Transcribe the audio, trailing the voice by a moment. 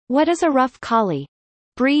What is a rough collie?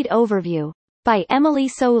 Breed overview. By Emily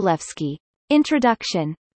Soulewski.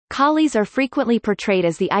 Introduction. Collies are frequently portrayed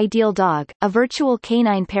as the ideal dog, a virtual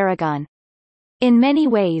canine paragon. In many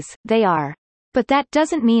ways, they are. But that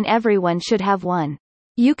doesn't mean everyone should have one.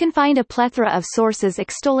 You can find a plethora of sources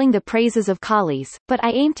extolling the praises of collies, but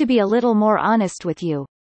I aim to be a little more honest with you.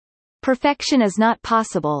 Perfection is not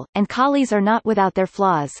possible, and collies are not without their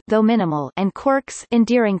flaws, though minimal, and quirks,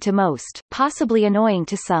 endearing to most, possibly annoying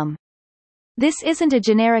to some. This isn't a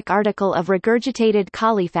generic article of regurgitated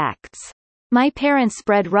collie facts. My parents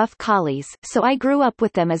bred rough collies, so I grew up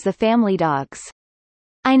with them as the family dogs.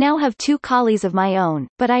 I now have 2 collies of my own,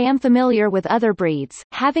 but I am familiar with other breeds,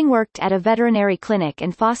 having worked at a veterinary clinic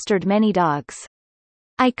and fostered many dogs.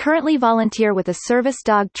 I currently volunteer with a service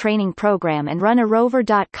dog training program and run a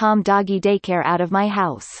Rover.com doggy daycare out of my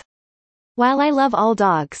house. While I love all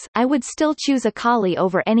dogs, I would still choose a collie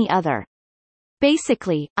over any other.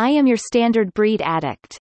 Basically, I am your standard breed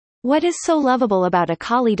addict. What is so lovable about a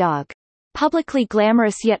collie dog? Publicly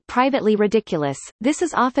glamorous yet privately ridiculous, this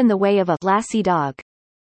is often the way of a lassie dog.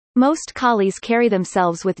 Most collies carry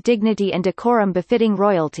themselves with dignity and decorum befitting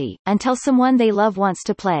royalty, until someone they love wants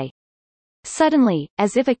to play. Suddenly,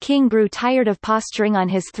 as if a king grew tired of posturing on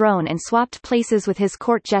his throne and swapped places with his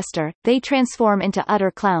court jester, they transform into utter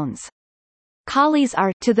clowns. Collies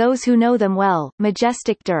are, to those who know them well,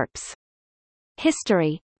 majestic derps.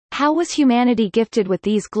 History. How was humanity gifted with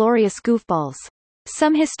these glorious goofballs?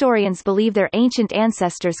 Some historians believe their ancient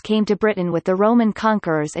ancestors came to Britain with the Roman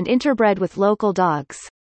conquerors and interbred with local dogs.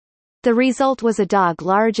 The result was a dog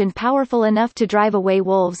large and powerful enough to drive away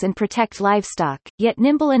wolves and protect livestock, yet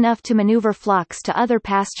nimble enough to maneuver flocks to other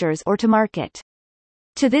pastures or to market.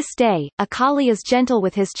 To this day, a collie is gentle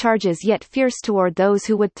with his charges yet fierce toward those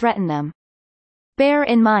who would threaten them. Bear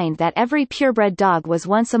in mind that every purebred dog was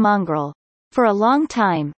once a mongrel. For a long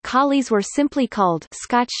time, collies were simply called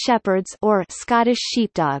Scotch Shepherds or Scottish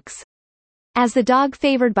Sheepdogs. As the dog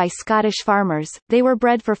favored by Scottish farmers, they were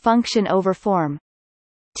bred for function over form.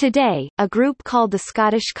 Today, a group called the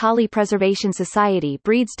Scottish Collie Preservation Society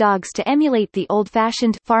breeds dogs to emulate the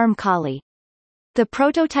old-fashioned farm collie. The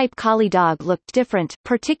prototype collie dog looked different,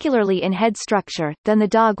 particularly in head structure, than the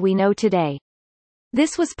dog we know today.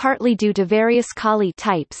 This was partly due to various collie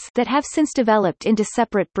types that have since developed into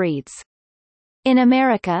separate breeds. In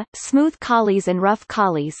America, smooth collies and rough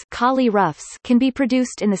collies, collie roughs, can be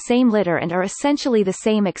produced in the same litter and are essentially the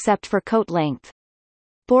same except for coat length.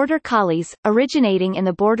 Border collies, originating in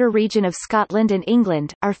the border region of Scotland and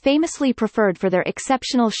England, are famously preferred for their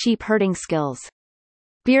exceptional sheep herding skills.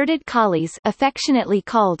 Bearded collies, affectionately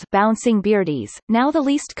called bouncing beardies, now the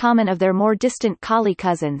least common of their more distant collie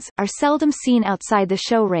cousins, are seldom seen outside the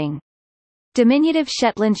show ring. Diminutive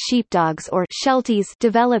Shetland sheepdogs or Shelties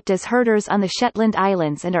developed as herders on the Shetland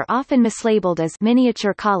Islands and are often mislabeled as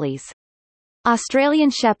miniature collies.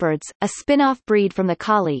 Australian Shepherds, a spin-off breed from the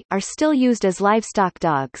collie, are still used as livestock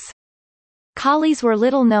dogs. Collies were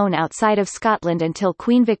little known outside of Scotland until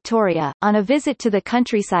Queen Victoria, on a visit to the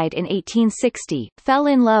countryside in 1860, fell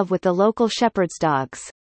in love with the local shepherd's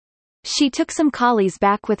dogs. She took some collies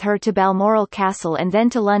back with her to Balmoral Castle and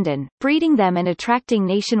then to London, breeding them and attracting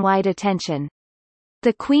nationwide attention.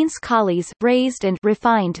 The Queen's collies, raised and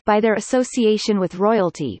refined by their association with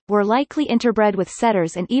royalty, were likely interbred with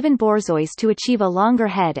setters and even borzois to achieve a longer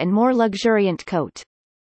head and more luxuriant coat.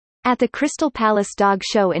 At the Crystal Palace Dog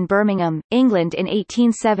Show in Birmingham, England in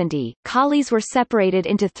 1870, collies were separated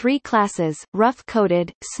into 3 classes: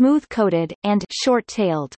 rough-coated, smooth-coated, and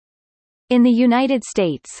short-tailed. In the United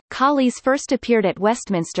States, collies first appeared at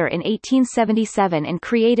Westminster in 1877 and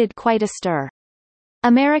created quite a stir.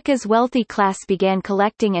 America's wealthy class began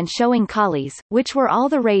collecting and showing collies, which were all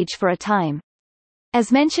the rage for a time.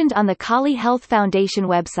 As mentioned on the Collie Health Foundation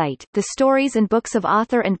website, the stories and books of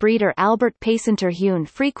author and breeder Albert Pacinter-Hune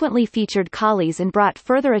frequently featured collies and brought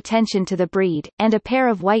further attention to the breed, and a pair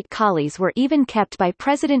of white collies were even kept by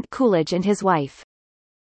President Coolidge and his wife.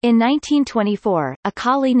 In 1924, a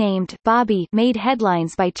collie named Bobby made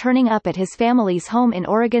headlines by turning up at his family's home in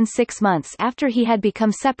Oregon 6 months after he had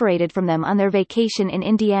become separated from them on their vacation in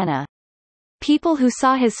Indiana. People who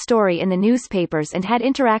saw his story in the newspapers and had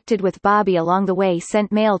interacted with Bobby along the way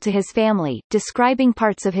sent mail to his family, describing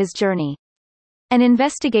parts of his journey. An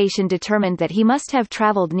investigation determined that he must have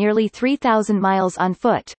traveled nearly 3,000 miles on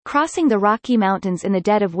foot, crossing the Rocky Mountains in the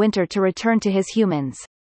dead of winter to return to his humans.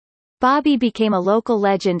 Bobby became a local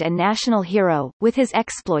legend and national hero, with his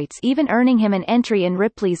exploits even earning him an entry in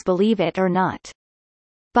Ripley's Believe It or Not.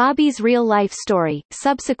 Bobby's real-life story,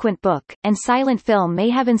 subsequent book, and silent film may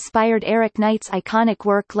have inspired Eric Knight's iconic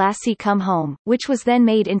work Lassie Come Home, which was then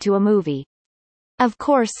made into a movie. Of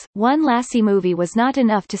course, one Lassie movie was not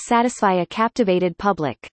enough to satisfy a captivated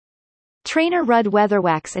public. Trainer Rudd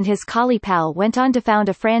Weatherwax and his collie pal went on to found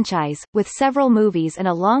a franchise, with several movies and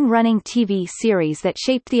a long-running TV series that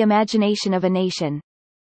shaped the imagination of a nation.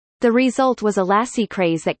 The result was a Lassie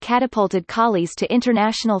craze that catapulted collies to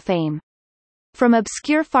international fame. From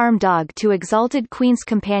obscure farm dog to exalted queen's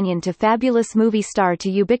companion to fabulous movie star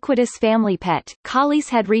to ubiquitous family pet, collies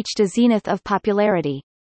had reached a zenith of popularity.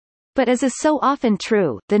 But as is so often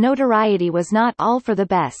true, the notoriety was not all for the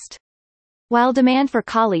best. While demand for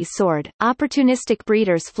collies soared, opportunistic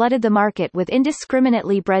breeders flooded the market with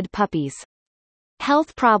indiscriminately bred puppies.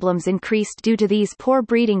 Health problems increased due to these poor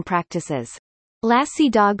breeding practices. Lassie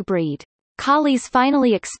dog breed. Collies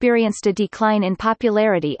finally experienced a decline in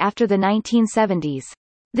popularity after the 1970s.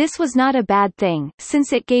 This was not a bad thing,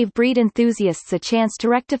 since it gave breed enthusiasts a chance to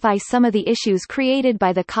rectify some of the issues created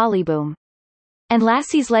by the collie boom. And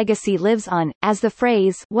Lassie's legacy lives on, as the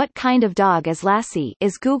phrase, "What kind of dog is Lassie?"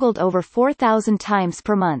 is Googled over 4,000 times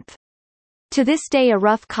per month. To this day a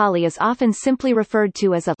rough collie is often simply referred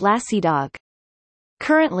to as a Lassie dog.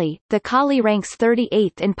 Currently, the collie ranks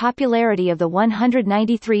 38th in popularity of the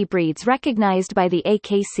 193 breeds recognized by the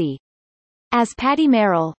AKC. As Patty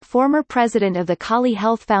Merrill, former president of the Collie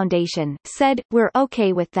Health Foundation, said, "We're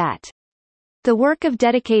okay with that." The work of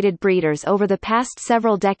dedicated breeders over the past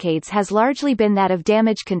several decades has largely been that of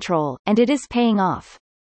damage control, and it is paying off.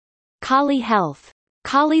 Collie health.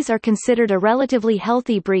 Collies are considered a relatively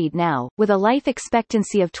healthy breed now, with a life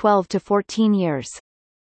expectancy of 12 to 14 years.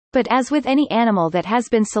 But as with any animal that has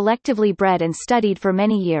been selectively bred and studied for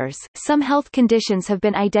many years, some health conditions have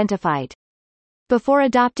been identified. Before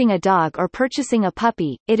adopting a dog or purchasing a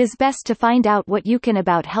puppy, it is best to find out what you can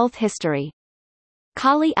about health history.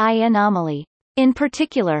 Collie eye anomaly. In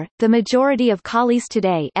particular, the majority of collies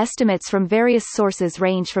today, estimates from various sources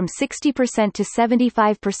range from 60% to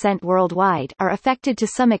 75% worldwide, are affected to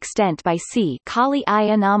some extent by C. collie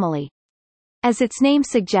eye anomaly. As its name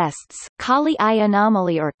suggests, collie eye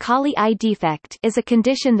anomaly or collie eye defect is a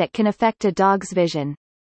condition that can affect a dog's vision.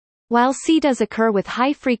 While C does occur with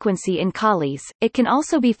high frequency in collies, it can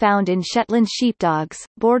also be found in Shetland sheepdogs,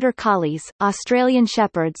 border collies, Australian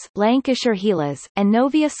shepherds, Lancashire Hylas, and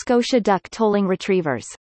Nova Scotia duck-tolling retrievers.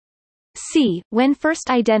 C, when first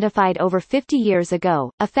identified over 50 years ago,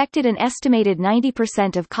 affected an estimated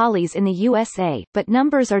 90% of collies in the USA, but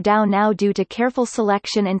numbers are down now due to careful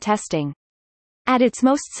selection and testing. At its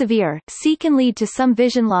most severe, C can lead to some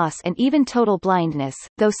vision loss and even total blindness,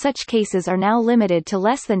 though such cases are now limited to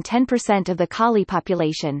less than 10% of the collie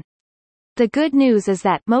population. The good news is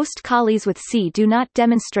that most collies with C do not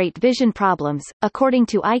demonstrate vision problems, according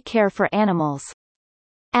to Eye Care for Animals.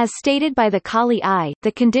 As stated by the Collie Eye,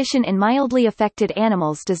 the condition in mildly affected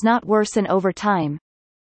animals does not worsen over time.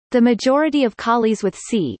 The majority of collies with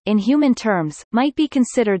C, in human terms, might be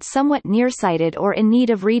considered somewhat nearsighted or in need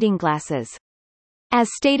of reading glasses. As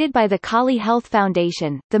stated by the Collie Health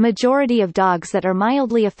Foundation, the majority of dogs that are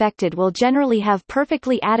mildly affected will generally have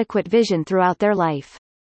perfectly adequate vision throughout their life.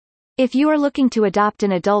 If you are looking to adopt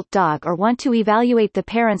an adult dog or want to evaluate the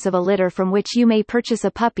parents of a litter from which you may purchase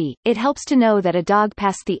a puppy, it helps to know that a dog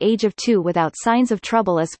past the age of 2 without signs of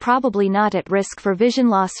trouble is probably not at risk for vision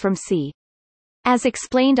loss from C. As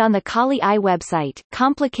explained on the Collie Eye website,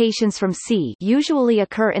 complications from C usually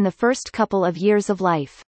occur in the first couple of years of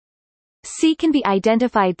life. C can be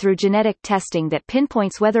identified through genetic testing that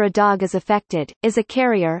pinpoints whether a dog is affected, is a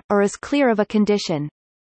carrier, or is clear of a condition.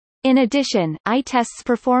 In addition, eye tests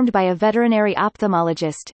performed by a veterinary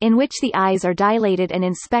ophthalmologist, in which the eyes are dilated and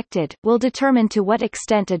inspected, will determine to what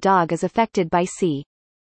extent a dog is affected by C.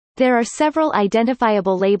 There are several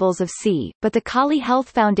identifiable labels of C, but the Collie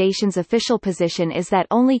Health Foundation's official position is that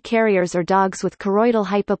only carriers or dogs with choroidal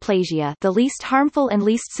hypoplasia, the least harmful and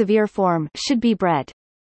least severe form, should be bred.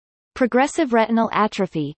 Progressive retinal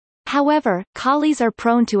atrophy. However, collies are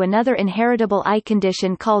prone to another inheritable eye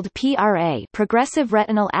condition called PRA, progressive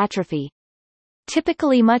retinal atrophy.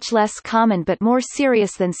 Typically much less common but more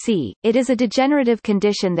serious than C, it is a degenerative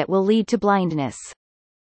condition that will lead to blindness.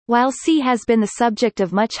 While C has been the subject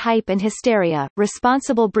of much hype and hysteria,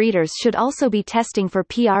 responsible breeders should also be testing for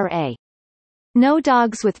PRA. No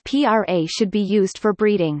dogs with PRA should be used for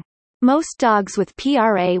breeding. Most dogs with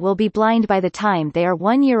PRA will be blind by the time they are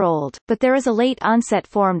 1 year old, but there is a late onset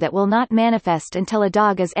form that will not manifest until a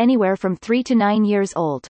dog is anywhere from 3 to 9 years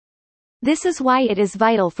old. This is why it is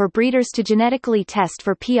vital for breeders to genetically test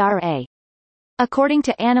for PRA. According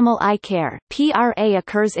to Animal Eye Care, PRA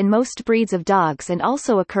occurs in most breeds of dogs and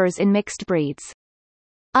also occurs in mixed breeds.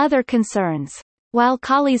 Other concerns. While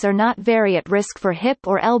collies are not very at risk for hip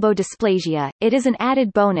or elbow dysplasia, it is an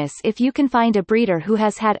added bonus if you can find a breeder who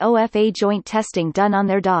has had OFA joint testing done on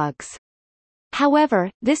their dogs.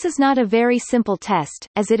 However, this is not a very simple test,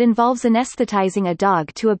 as it involves anesthetizing a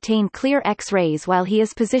dog to obtain clear X-rays while he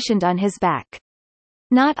is positioned on his back.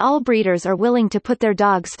 Not all breeders are willing to put their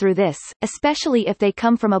dogs through this, especially if they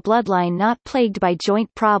come from a bloodline not plagued by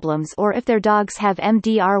joint problems or if their dogs have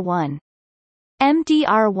MDR1.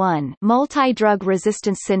 MDR1, multi-drug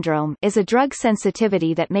resistance syndrome, is a drug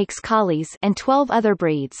sensitivity that makes collies and 12 other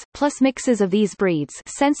breeds, plus mixes of these breeds,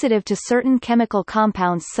 sensitive to certain chemical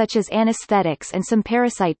compounds such as anesthetics and some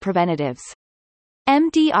parasite preventatives.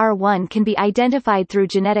 MDR1 can be identified through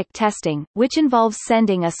genetic testing, which involves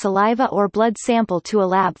sending a saliva or blood sample to a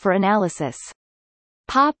lab for analysis.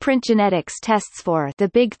 Paw Print Genetics tests for the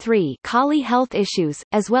Big Three collie health issues,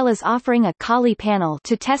 as well as offering a collie panel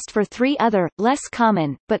to test for 3 other, less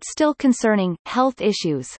common, but still concerning, health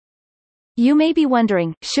issues. You may be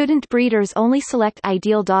wondering, shouldn't breeders only select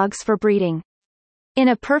ideal dogs for breeding? In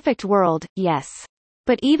a perfect world, yes.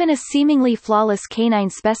 But even a seemingly flawless canine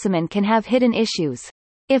specimen can have hidden issues.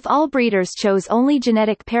 If all breeders chose only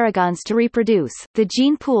genetic paragons to reproduce, the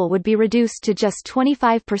gene pool would be reduced to just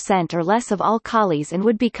 25% or less of all collies and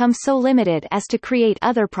would become so limited as to create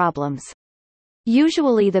other problems.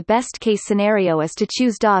 Usually the best-case scenario is to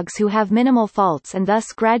choose dogs who have minimal faults and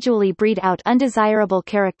thus gradually breed out undesirable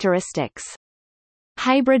characteristics.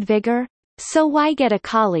 Hybrid vigor? So why get a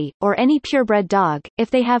collie, or any purebred dog, if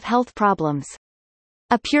they have health problems?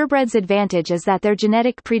 A purebred's advantage is that their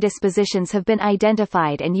genetic predispositions have been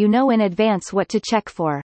identified and you know in advance what to check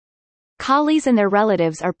for. Collies and their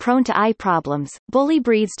relatives are prone to eye problems, bully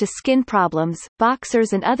breeds to skin problems,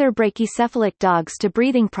 boxers and other brachycephalic dogs to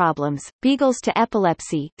breathing problems, beagles to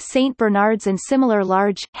epilepsy, Saint Bernards and similar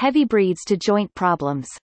large, heavy breeds to joint problems.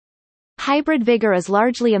 Hybrid vigor is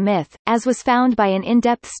largely a myth, as was found by an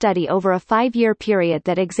in-depth study over a 5-year period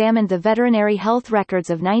that examined the veterinary health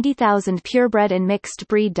records of 90,000 purebred and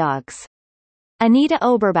mixed-breed dogs. Anita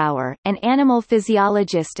Oberbauer, an animal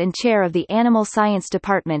physiologist and chair of the Animal Science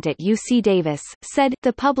Department at UC Davis, said,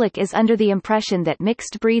 "The public is under the impression that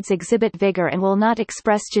mixed breeds exhibit vigor and will not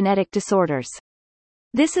express genetic disorders.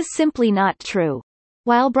 This is simply not true.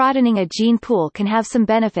 While broadening a gene pool can have some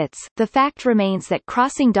benefits, the fact remains that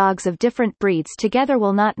crossing dogs of different breeds together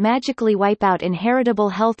will not magically wipe out inheritable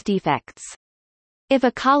health defects. If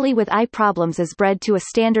a collie with eye problems is bred to a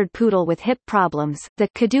standard poodle with hip problems, the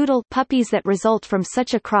cadoodle puppies that result from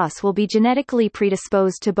such a cross will be genetically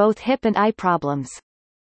predisposed to both hip and eye problems."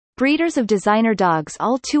 Breeders of designer dogs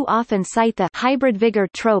all too often cite the hybrid vigor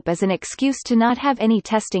trope as an excuse to not have any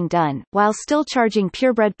testing done, while still charging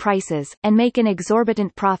purebred prices, and make an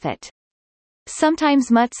exorbitant profit.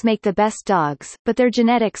 Sometimes mutts make the best dogs, but their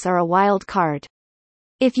genetics are a wild card.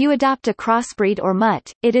 If you adopt a crossbreed or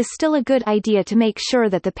mutt, it is still a good idea to make sure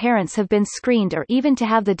that the parents have been screened or even to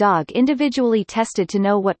have the dog individually tested to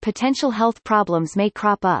know what potential health problems may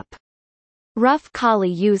crop up. Rough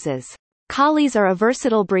Collie uses. Collies are a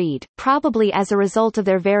versatile breed, probably as a result of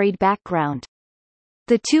their varied background.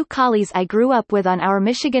 The 2 collies I grew up with on our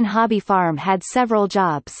Michigan hobby farm had several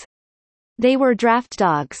jobs. They were draft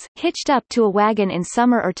dogs, hitched up to a wagon in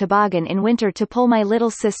summer or toboggan in winter to pull my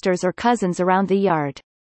little sisters or cousins around the yard.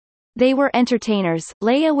 They were entertainers.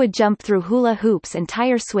 Leia would jump through hula hoops and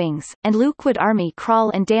tire swings, and Luke would army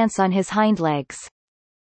crawl and dance on his hind legs.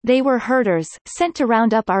 They were herders, sent to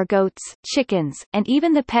round up our goats, chickens, and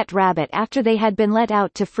even the pet rabbit after they had been let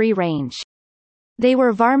out to free range. They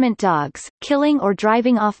were varmint dogs, killing or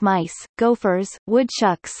driving off mice, gophers,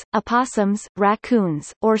 woodchucks, opossums,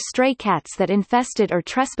 raccoons, or stray cats that infested or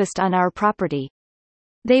trespassed on our property.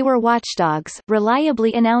 They were watchdogs,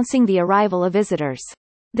 reliably announcing the arrival of visitors.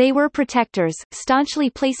 They were protectors, staunchly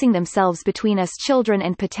placing themselves between us children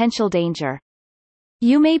and potential danger.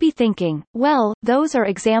 You may be thinking, well, those are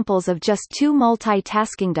examples of just 2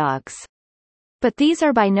 multitasking dogs. But these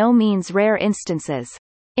are by no means rare instances.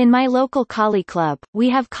 In my local collie club, we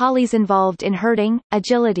have collies involved in herding,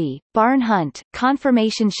 agility, barn hunt,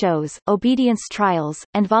 conformation shows, obedience trials,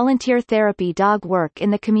 and volunteer therapy dog work in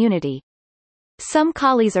the community. Some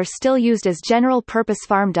collies are still used as general-purpose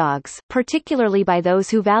farm dogs, particularly by those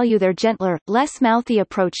who value their gentler, less mouthy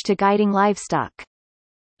approach to guiding livestock.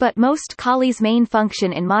 But most collies' main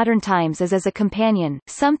function in modern times is as a companion,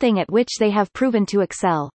 something at which they have proven to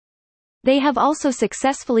excel. They have also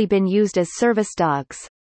successfully been used as service dogs.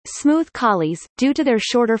 Smooth collies, due to their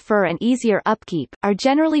shorter fur and easier upkeep, are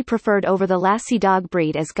generally preferred over the Lassie dog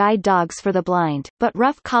breed as guide dogs for the blind, but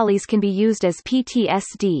rough collies can be used as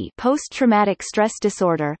PTSD, post-traumatic stress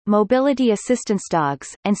disorder, mobility assistance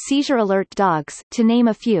dogs, and seizure alert dogs, to name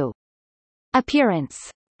a few. Appearance.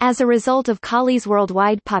 As a result of collies'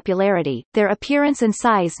 worldwide popularity, their appearance and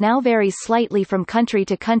size now varies slightly from country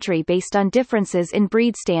to country based on differences in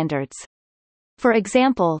breed standards. For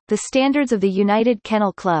example, the standards of the United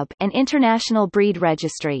Kennel Club, an international breed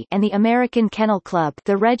registry, and the American Kennel Club,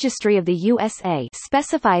 the registry of the USA,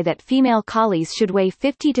 specify that female collies should weigh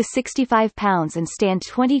 50 to 65 pounds and stand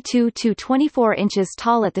 22 to 24 inches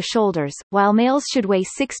tall at the shoulders, while males should weigh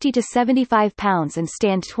 60 to 75 pounds and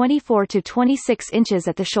stand 24 to 26 inches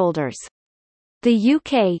at the shoulders. The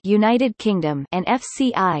UK, United Kingdom, and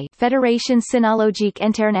FCI, Fédération Cynologique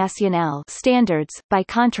Internationale standards, by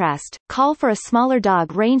contrast, call for a smaller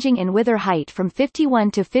dog ranging in wither height from 51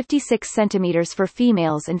 to 56 cm for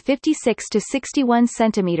females and 56 to 61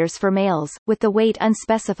 cm for males, with the weight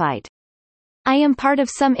unspecified. I am part of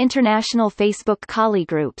some international Facebook collie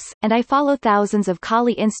groups, and I follow thousands of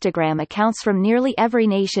collie Instagram accounts from nearly every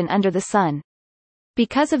nation under the sun.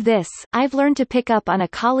 Because of this, I've learned to pick up on a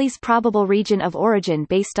collie's probable region of origin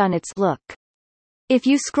based on its look. If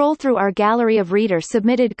you scroll through our gallery of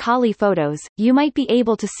reader-submitted collie photos, you might be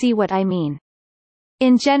able to see what I mean.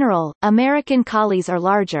 In general, American collies are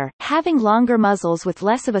larger, having longer muzzles with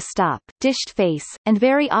less of a stop, dished face, and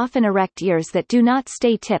very often erect ears that do not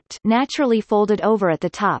stay tipped, naturally folded over at the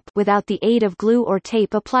top without the aid of glue or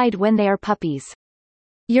tape applied when they are puppies.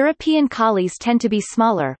 European collies tend to be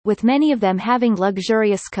smaller, with many of them having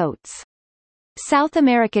luxurious coats. South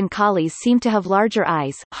American collies seem to have larger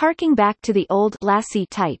eyes, harking back to the old Lassie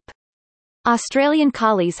type. Australian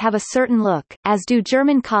collies have a certain look, as do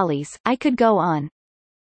German collies. I could go on.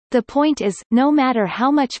 The point is, no matter how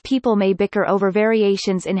much people may bicker over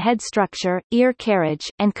variations in head structure, ear carriage,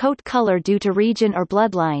 and coat color due to region or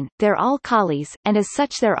bloodline, they're all collies, and as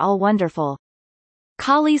such they're all wonderful.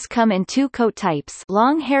 Collies come in two coat types,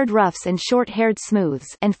 long-haired roughs and short-haired smooths,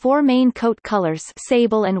 and four main coat colors,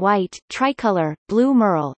 sable and white, tricolor, blue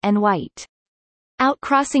merle, and white.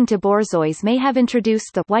 Outcrossing to Borzois may have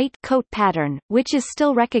introduced the white coat pattern, which is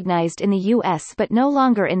still recognized in the US but no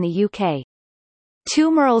longer in the UK. Two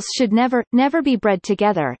merles should never be bred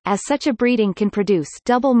together, as such a breeding can produce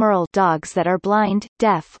double merle dogs that are blind,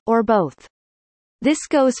 deaf, or both. This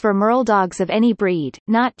goes for merle dogs of any breed,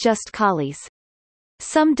 not just collies.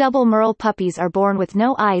 Some double merle puppies are born with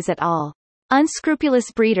no eyes at all. Unscrupulous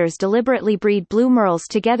breeders deliberately breed blue merles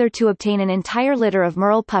together to obtain an entire litter of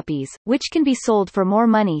merle puppies, which can be sold for more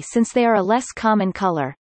money since they are a less common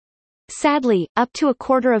color. Sadly, up to a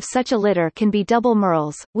quarter of such a litter can be double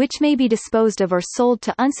merles, which may be disposed of or sold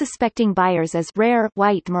to unsuspecting buyers as rare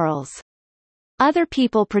white merles. Other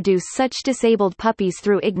people produce such disabled puppies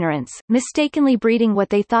through ignorance, mistakenly breeding what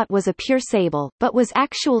they thought was a pure sable, but was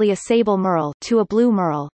actually a sable merle, to a blue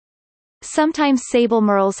merle. Sometimes sable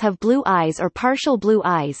merles have blue eyes or partial blue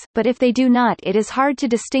eyes, but if they do not, it is hard to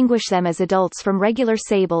distinguish them as adults from regular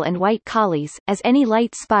sable and white collies, as any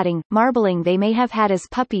light spotting, marbling they may have had as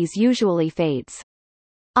puppies usually fades.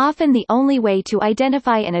 Often the only way to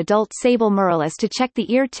identify an adult sable merle is to check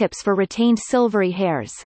the ear tips for retained silvery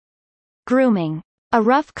hairs. Grooming. A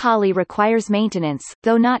rough collie requires maintenance,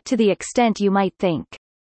 though not to the extent you might think.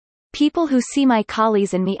 People who see my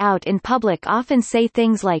collies and me out in public often say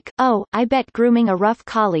things like, "Oh, I bet grooming a rough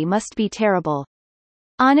collie must be terrible."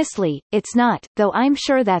 Honestly, it's not, though I'm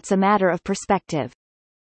sure that's a matter of perspective.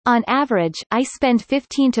 On average, I spend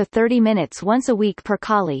 15 to 30 minutes once a week per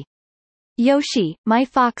collie. Yoshi, my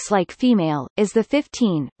fox-like female, is the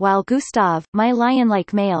 15, while Gustav, my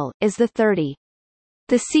lion-like male, is the 30.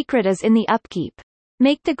 The secret is in the upkeep.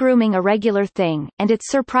 Make the grooming a regular thing, and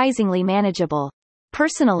it's surprisingly manageable.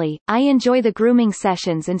 Personally, I enjoy the grooming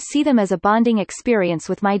sessions and see them as a bonding experience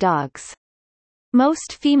with my dogs.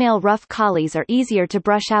 Most female rough collies are easier to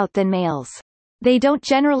brush out than males. They don't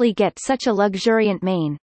generally get such a luxuriant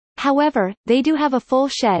mane. However, they do have a full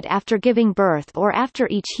shed after giving birth or after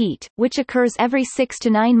each heat, which occurs every 6 to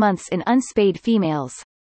 9 months in unspayed females.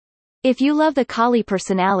 If you love the collie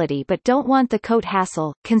personality but don't want the coat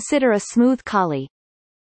hassle, consider a smooth collie.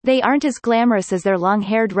 They aren't as glamorous as their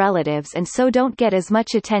long-haired relatives and so don't get as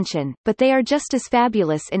much attention, but they are just as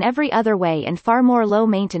fabulous in every other way and far more low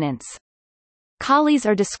maintenance. Collies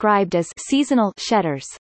are described as seasonal shedders.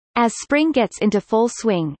 As spring gets into full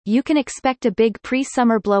swing, you can expect a big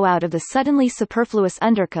pre-summer blowout of the suddenly superfluous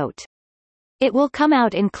undercoat. It will come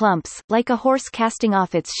out in clumps, like a horse casting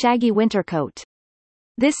off its shaggy winter coat.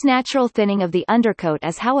 This natural thinning of the undercoat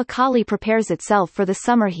is how a collie prepares itself for the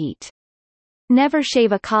summer heat. Never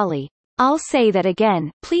shave a collie. I'll say that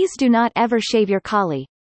again, please do not ever shave your collie.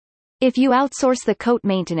 If you outsource the coat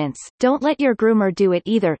maintenance, don't let your groomer do it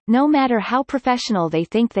either, no matter how professional they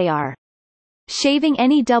think they are. Shaving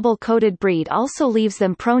any double-coated breed also leaves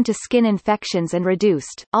them prone to skin infections and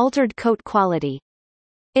reduced, altered coat quality.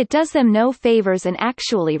 It does them no favors and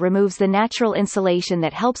actually removes the natural insulation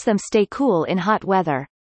that helps them stay cool in hot weather.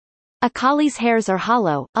 A collie's hairs are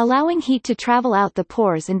hollow, allowing heat to travel out the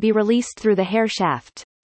pores and be released through the hair shaft.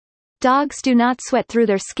 Dogs do not sweat through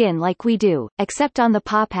their skin like we do, except on the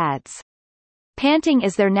paw pads. Panting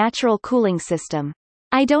is their natural cooling system.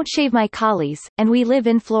 I don't shave my collies, and we live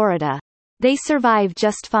in Florida. They survive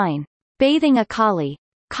just fine. Bathing a collie.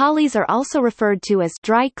 Collies are also referred to as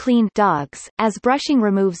dry clean dogs, as brushing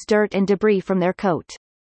removes dirt and debris from their coat.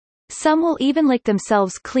 Some will even lick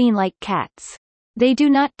themselves clean like cats. They do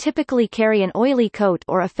not typically carry an oily coat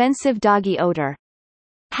or offensive doggy odor.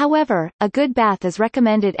 However, a good bath is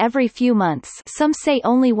recommended every few months, some say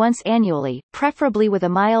only once annually, preferably with a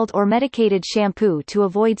mild or medicated shampoo to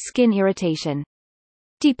avoid skin irritation.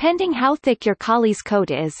 Depending how thick your collie's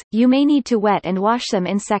coat is, you may need to wet and wash them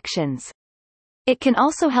in sections. It can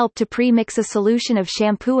also help to pre-mix a solution of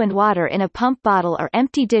shampoo and water in a pump bottle or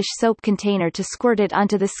empty dish soap container to squirt it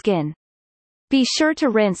onto the skin. Be sure to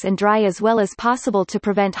rinse and dry as well as possible to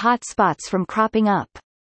prevent hot spots from cropping up.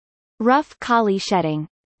 Rough collie shedding.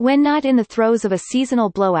 When not in the throes of a seasonal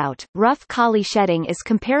blowout, rough collie shedding is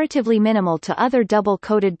comparatively minimal to other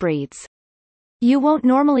double-coated breeds. You won't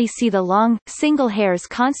normally see the long, single hairs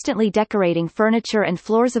constantly decorating furniture and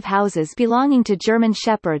floors of houses belonging to German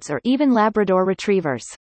Shepherds or even Labrador Retrievers.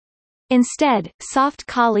 Instead, soft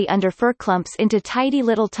collie under fur clumps into tidy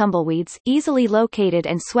little tumbleweeds, easily located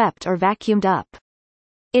and swept or vacuumed up.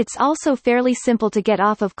 It's also fairly simple to get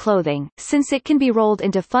off of clothing, since it can be rolled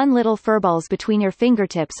into fun little furballs between your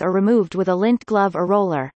fingertips or removed with a lint glove or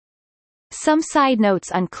roller. Some side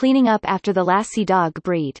notes on cleaning up after the Lassie dog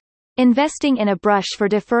breed. Investing in a brush for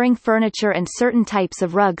deferring furniture and certain types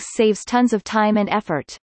of rugs saves tons of time and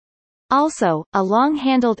effort. Also, a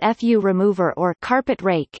long-handled FU remover or carpet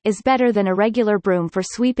rake is better than a regular broom for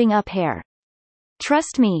sweeping up hair.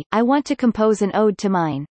 Trust me, I want to compose an ode to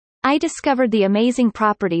mine. I discovered the amazing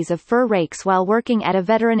properties of fur rakes while working at a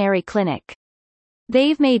veterinary clinic.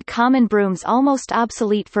 They've made common brooms almost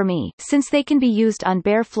obsolete for me, since they can be used on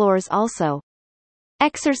bare floors also.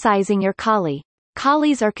 Exercising your collie.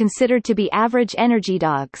 Collies are considered to be average energy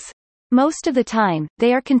dogs. Most of the time,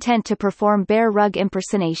 they are content to perform bear rug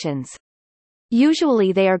impersonations.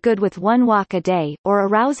 Usually they are good with one walk a day, or a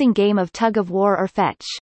rousing game of tug-of-war or fetch.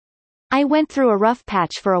 I went through a rough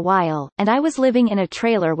patch for a while, and I was living in a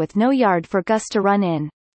trailer with no yard for Gus to run in.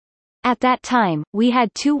 At that time, we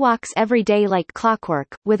had 2 walks every day like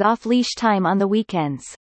clockwork, with off-leash time on the weekends.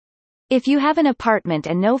 If you have an apartment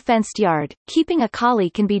and no fenced yard, keeping a collie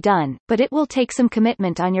can be done, but it will take some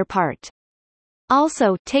commitment on your part.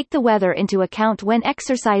 Also, take the weather into account when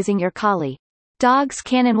exercising your collie. Dogs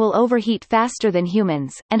can and will overheat faster than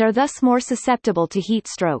humans, and are thus more susceptible to heat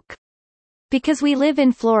stroke. Because we live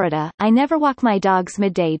in Florida, I never walk my dogs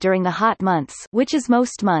midday during the hot months, which is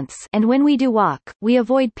most months, and when we do walk, we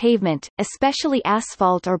avoid pavement, especially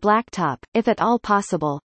asphalt or blacktop, if at all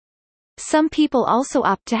possible. Some people also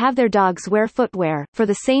opt to have their dogs wear footwear, for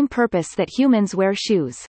the same purpose that humans wear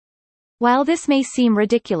shoes. While this may seem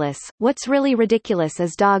ridiculous, what's really ridiculous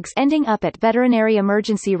is dogs ending up at veterinary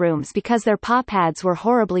emergency rooms because their paw pads were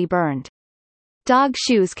horribly burned. Dog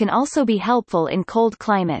shoes can also be helpful in cold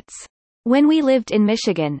climates. When we lived in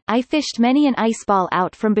Michigan, I fished many an ice ball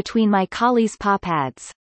out from between my collie's paw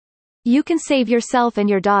pads. You can save yourself and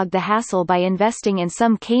your dog the hassle by investing in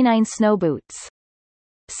some canine snow boots.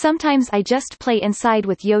 Sometimes I just play inside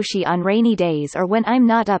with Yoshi on rainy days or when I'm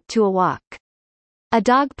not up to a walk. A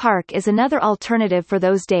dog park is another alternative for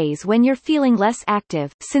those days when you're feeling less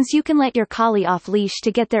active, since you can let your collie off leash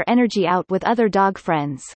to get their energy out with other dog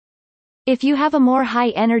friends. If you have a more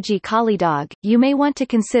high-energy collie dog, you may want to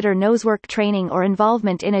consider nosework training or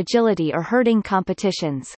involvement in agility or herding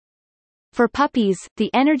competitions. For puppies, the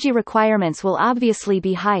energy requirements will obviously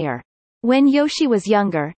be higher. When Yoshi was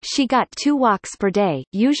younger, she got 2 walks per day,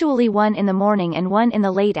 usually one in the morning and one in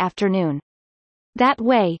the late afternoon. That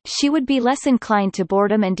way, she would be less inclined to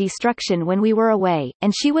boredom and destruction when we were away,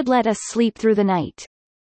 and she would let us sleep through the night.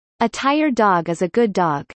 A tired dog is a good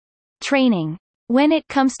dog. Training. When it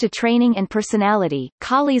comes to training and personality,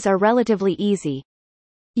 collies are relatively easy.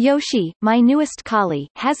 Yoshi, my newest collie,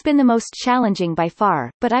 has been the most challenging by far,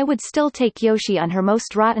 but I would still take Yoshi on her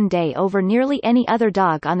most rotten day over nearly any other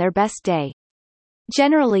dog on their best day.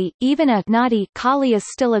 Generally, even a naughty collie is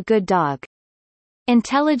still a good dog.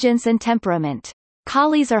 Intelligence and temperament.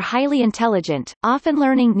 Collies are highly intelligent, often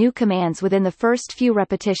learning new commands within the first few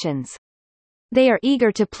repetitions. They are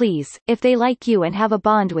eager to please, if they like you and have a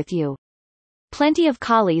bond with you. Plenty of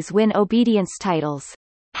collies win obedience titles.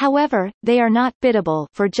 However, they are not biddable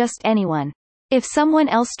for just anyone. If someone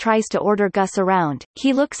else tries to order Gus around,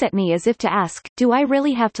 he looks at me as if to ask, do I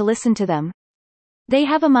really have to listen to them? They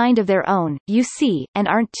have a mind of their own, you see, and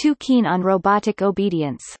aren't too keen on robotic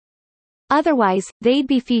obedience. Otherwise, they'd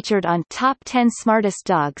be featured on Top 10 Smartest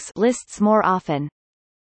Dogs lists more often.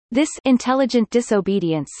 This intelligent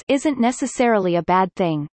disobedience isn't necessarily a bad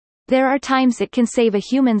thing. There are times it can save a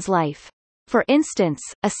human's life. For instance,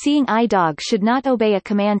 a seeing eye dog should not obey a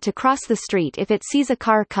command to cross the street if it sees a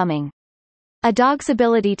car coming. A dog's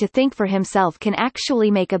ability to think for himself can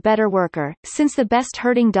actually make a better worker, since the best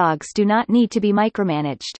herding dogs do not need to be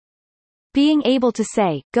micromanaged. Being able to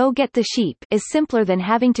say, go get the sheep, is simpler than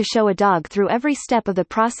having to show a dog through every step of the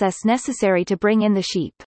process necessary to bring in the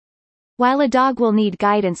sheep. While a dog will need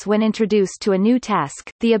guidance when introduced to a new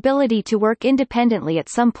task, the ability to work independently at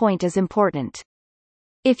some point is important.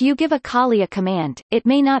 If you give a collie a command, it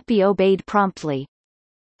may not be obeyed promptly.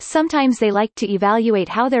 Sometimes they like to evaluate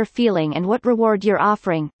how they're feeling and what reward you're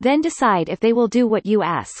offering, then decide if they will do what you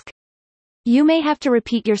ask. You may have to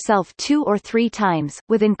repeat yourself 2 or 3 times,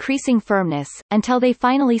 with increasing firmness, until they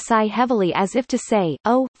finally sigh heavily as if to say,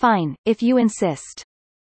 oh, fine, if you insist.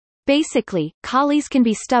 Basically, collies can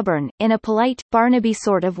be stubborn, in a polite, Barnaby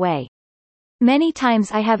sort of way. Many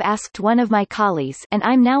times I have asked one of my collies, and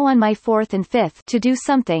I'm now on my 4th and 5th, to do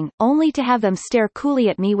something, only to have them stare coolly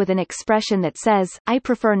at me with an expression that says, I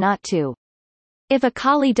prefer not to. If a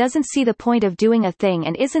collie doesn't see the point of doing a thing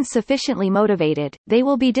and isn't sufficiently motivated, they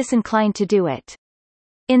will be disinclined to do it.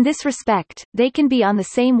 In this respect, they can be on the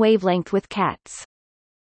same wavelength with cats.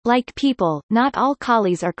 Like people, not all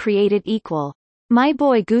collies are created equal. My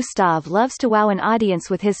boy Gustav loves to wow an audience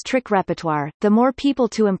with his trick repertoire. The more people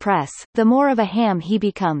to impress, the more of a ham he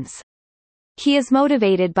becomes. He is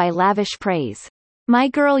motivated by lavish praise. My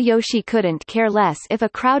girl Yoshi couldn't care less if a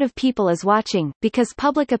crowd of people is watching, because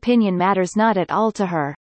public opinion matters not at all to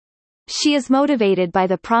her. She is motivated by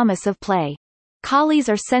the promise of play. Collies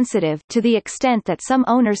are sensitive, to the extent that some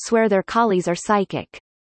owners swear their collies are psychic.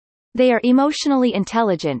 They are emotionally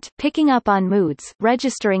intelligent, picking up on moods,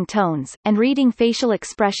 registering tones, and reading facial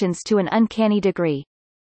expressions to an uncanny degree.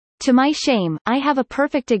 To my shame, I have a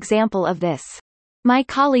perfect example of this. My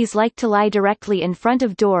collies like to lie directly in front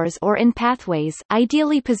of doors or in pathways,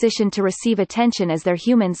 ideally positioned to receive attention as their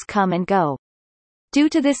humans come and go. Due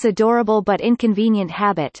to this adorable but inconvenient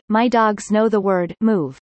habit, my dogs know the word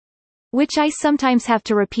move, which I sometimes have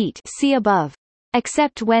to repeat, see above.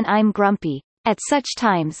 Except when I'm grumpy. At such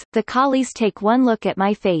times, the collies take one look at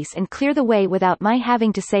my face and clear the way without my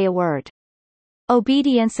having to say a word.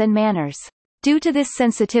 Obedience and manners. Due to this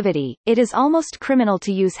sensitivity, it is almost criminal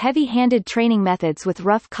to use heavy-handed training methods with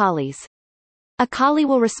rough collies. A collie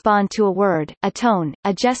will respond to a word, a tone,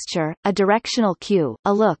 a gesture, a directional cue,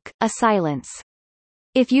 a look, a silence.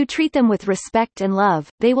 If you treat them with respect and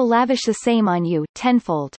love, they will lavish the same on you,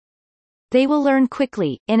 tenfold. They will learn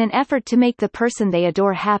quickly, in an effort to make the person they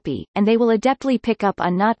adore happy, and they will adeptly pick up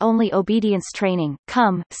on not only obedience training,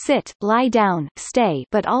 come, sit, lie down, stay,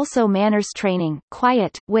 but also manners training,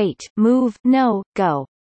 quiet, wait, move, no, go.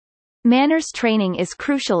 Manners training is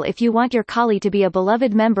crucial if you want your collie to be a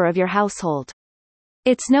beloved member of your household.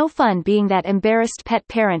 It's no fun being that embarrassed pet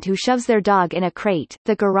parent who shoves their dog in a crate,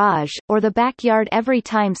 the garage, or the backyard every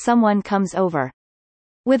time someone comes over.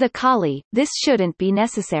 With a collie, this shouldn't be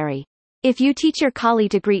necessary. If you teach your collie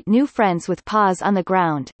to greet new friends with paws on the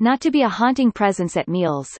ground, not to be a haunting presence at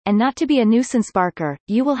meals, and not to be a nuisance barker,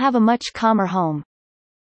 you will have a much calmer home.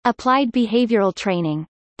 Applied behavioral training.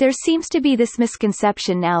 There seems to be this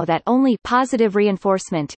misconception now that only positive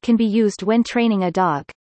reinforcement can be used when training a dog.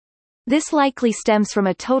 This likely stems from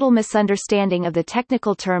a total misunderstanding of the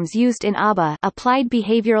technical terms used in ABA, applied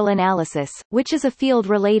behavioral analysis, which is a field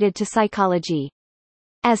related to psychology.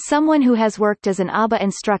 As someone who has worked as an ABA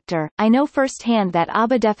instructor, I know firsthand that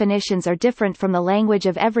ABA definitions are different from the language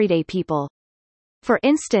of everyday people. For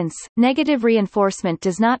instance, negative reinforcement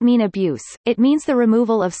does not mean abuse, it means the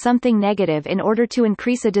removal of something negative in order to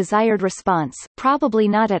increase a desired response, probably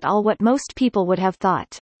not at all what most people would have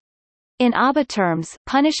thought. In ABA terms,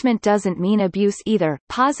 punishment doesn't mean abuse either.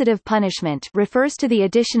 Positive punishment refers to the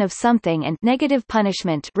addition of something and negative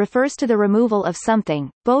punishment refers to the removal of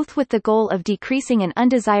something, both with the goal of decreasing an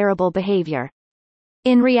undesirable behavior.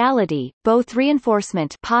 In reality, both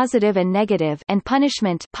reinforcement positive and negative and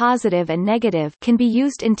punishment positive and negative can be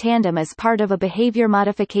used in tandem as part of a behavior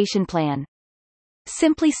modification plan.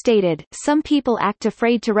 Simply stated, some people act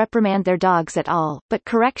afraid to reprimand their dogs at all, but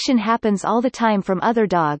correction happens all the time from other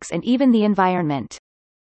dogs and even the environment.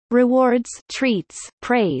 Rewards, treats,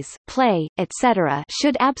 praise, play, etc.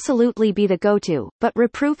 should absolutely be the go-to, but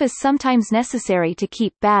reproof is sometimes necessary to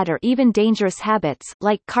keep bad or even dangerous habits,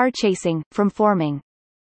 like car chasing, from forming.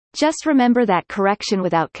 Just remember that correction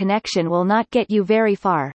without connection will not get you very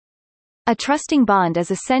far. A trusting bond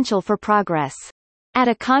is essential for progress. At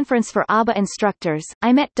a conference for ABA instructors,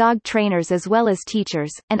 I met dog trainers as well as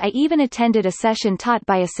teachers, and I even attended a session taught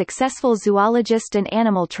by a successful zoologist and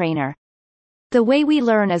animal trainer. The way we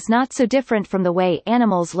learn is not so different from the way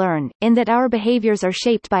animals learn, in that our behaviors are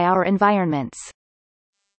shaped by our environments.